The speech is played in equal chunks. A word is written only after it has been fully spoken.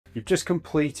You've just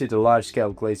completed a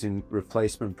large-scale glazing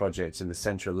replacement project in the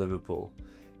centre of Liverpool.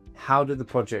 How did the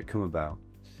project come about?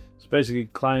 So basically,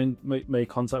 client made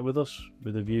contact with us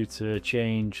with a view to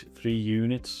change 3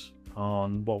 units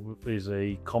on what is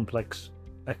a complex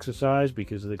exercise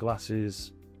because the glass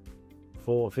is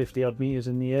 50 odd meters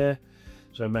in the air.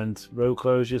 So it meant road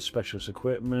closures, specialist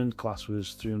equipment. Glass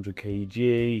was 300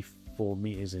 kg, 4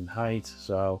 meters in height.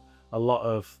 So a lot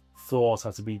of thought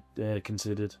had to be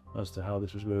considered as to how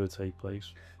this was going to take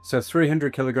place. So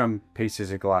 300 kilogram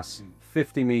pieces of glass,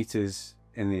 50 meters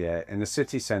in the air in the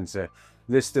city centre.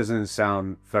 This doesn't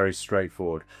sound very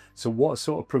straightforward. So what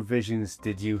sort of provisions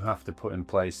did you have to put in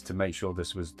place to make sure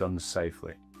this was done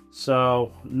safely?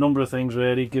 So a number of things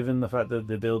really, given the fact that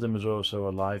the building was also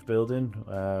a live building,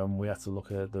 we had to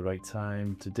look at the right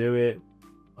time to do it.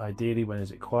 Ideally, when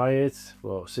is it quiet?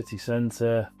 Well, city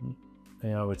centre, you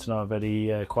know, it's not a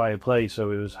very quiet place,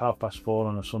 so it was 4:30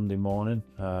 on a Sunday morning.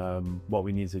 What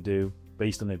we needed to do,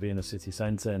 based on it being a city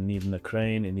centre and needing a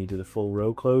crane, it needed a full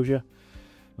road closure.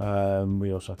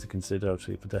 We also had to consider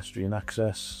obviously pedestrian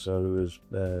access, so there was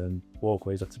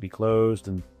walkways had to be closed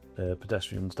and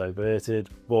pedestrians diverted,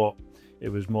 but it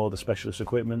was more the specialist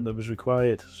equipment that was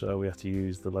required, so we had to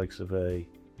use the likes of a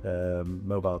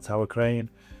mobile tower crane,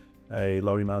 a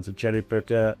lorry mounted cherry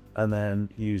picker, and then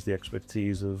use the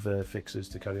expertise of fixers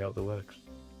to carry out the works.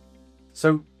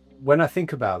 So when I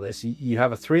think about this, you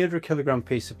have a 300 kilogram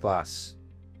piece of glass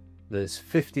that's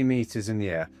 50 meters in the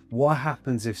air. What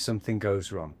happens if something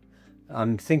goes wrong?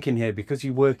 I'm thinking here, because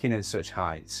you're working at such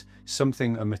heights,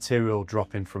 a material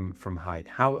dropping from height,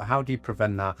 how do you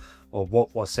prevent that, or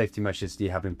what safety measures do you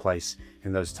have in place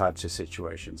in those types of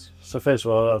situations? So first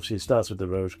of all, obviously it starts with the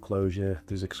road closure.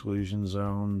 There's exclusion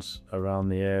zones around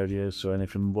the area, so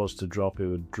anything was to drop, it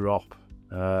would drop,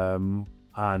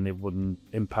 and it wouldn't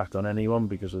impact on anyone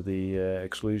because of the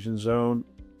exclusion zone.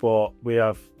 But we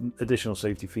have additional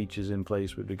safety features in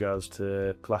place with regards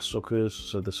to glass suckers.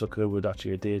 So the sucker would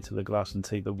actually adhere to the glass and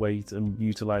take the weight, and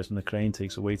utilising the crane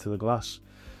takes the weight of the glass.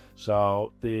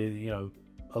 So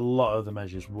a lot of the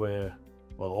measures were,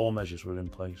 well, all measures were in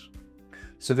place.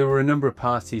 So there were a number of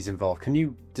parties involved. Can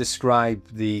you describe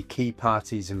the key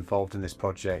parties involved in this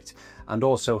project, and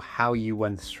also how you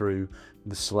went through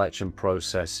the selection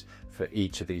process for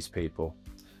each of these people?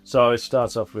 So it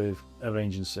starts off with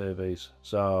arranging surveys.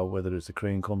 So whether it's a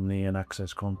crane company, an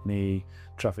access company,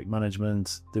 traffic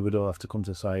management, they would all have to come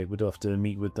to site. We'd all have to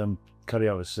meet with them, carry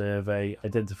out a survey,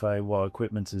 identify what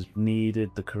equipment is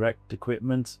needed, the correct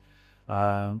equipment,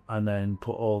 and then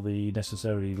put all the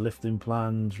necessary lifting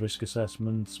plans, risk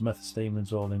assessments, method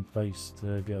statements all in place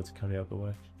to be able to carry out the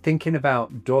work. Thinking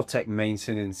about Doortech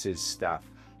Maintenance's staff,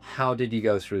 how did you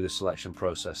go through the selection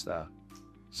process there?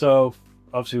 So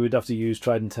obviously we'd have to use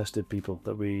tried and tested people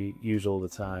that we use all the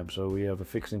time. So we have a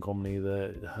fixing company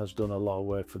that has done a lot of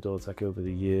work for Doortech over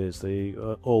the years. They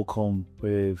all come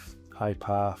with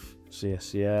IPAF,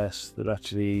 CSCS. They've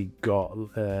actually got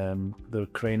the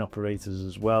crane operators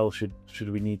as well, should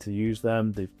we need to use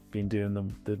them. They've been doing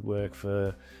the work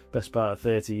for best part of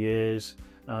 30 years,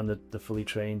 and they're fully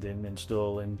trained in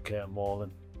installing curtain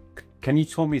walling. Can you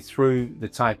talk me through the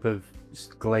type of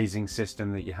glazing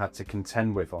system that you had to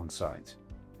contend with on site?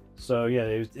 So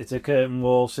yeah, it's a curtain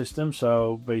wall system.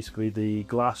 So basically the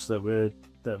glass that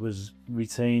was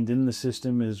retained in the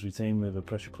system is retained with a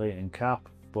pressure plate and cap,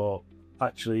 but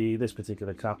actually this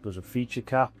particular cap was a feature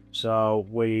cap, so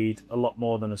weighed a lot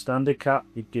more than a standard cap,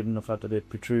 given the fact that it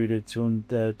protruded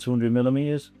 200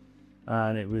 millimeters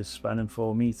and it was spanning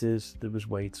 4 meters. There was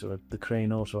weight, so the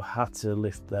crane also had to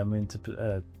lift them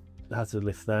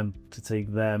to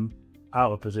take them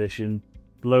out of position,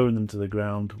 lowering them to the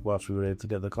ground whilst we were able to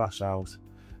get the glass out,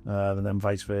 and then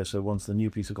vice versa. Once the new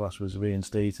piece of glass was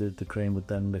reinstated, the crane would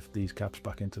then lift these caps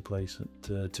back into place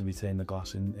to retain the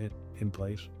glass in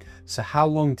place. So how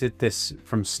long did this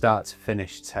from start to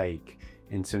finish take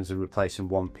in terms of replacing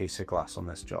one piece of glass on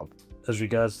this job? As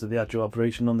regards to the actual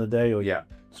operation on the day? Or yeah.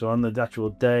 So on the actual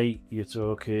day, you're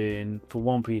talking, for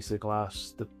one piece of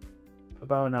glass,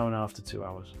 about an hour and a half to 2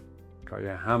 hours. Got you.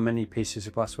 How many pieces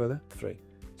of glass were there? 3.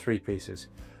 3 pieces.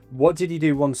 What did you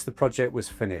do once the project was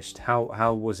finished?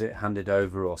 How was it handed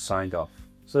over or signed off?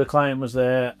 So the client was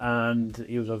there and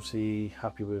he was obviously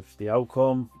happy with the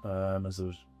outcome, as there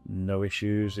was no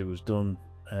issues. It was done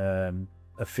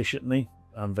efficiently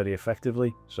and very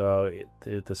effectively. So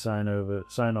the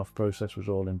sign-off process was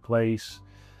all in place.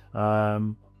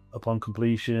 Upon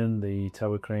completion, the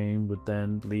tower crane would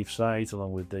then leave site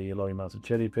along with the lorry mounted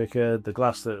cherry picker. The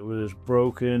glass that was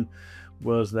broken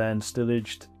was then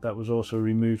stillaged. That was also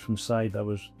removed from site. That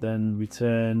was then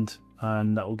returned,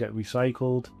 and that will get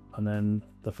recycled. And then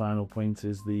the final point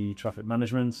is the traffic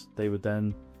management. They would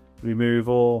then remove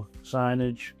all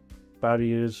signage,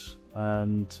 barriers,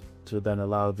 and to then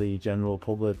allow the general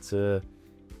public to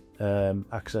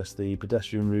access the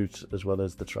pedestrian route as well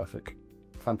as the traffic.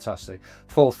 Fantastic.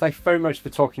 Paul, thank you very much for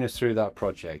talking us through that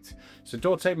project. So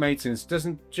Doortech Maintenance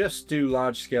doesn't just do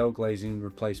large-scale glazing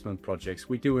replacement projects.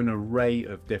 We do an array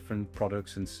of different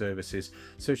products and services,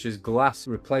 such as glass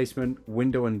replacement,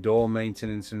 window and door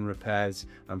maintenance and repairs,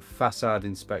 and facade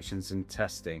inspections and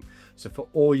testing. So for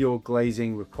all your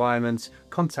glazing requirements,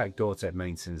 contact Doortech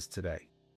Maintenance today.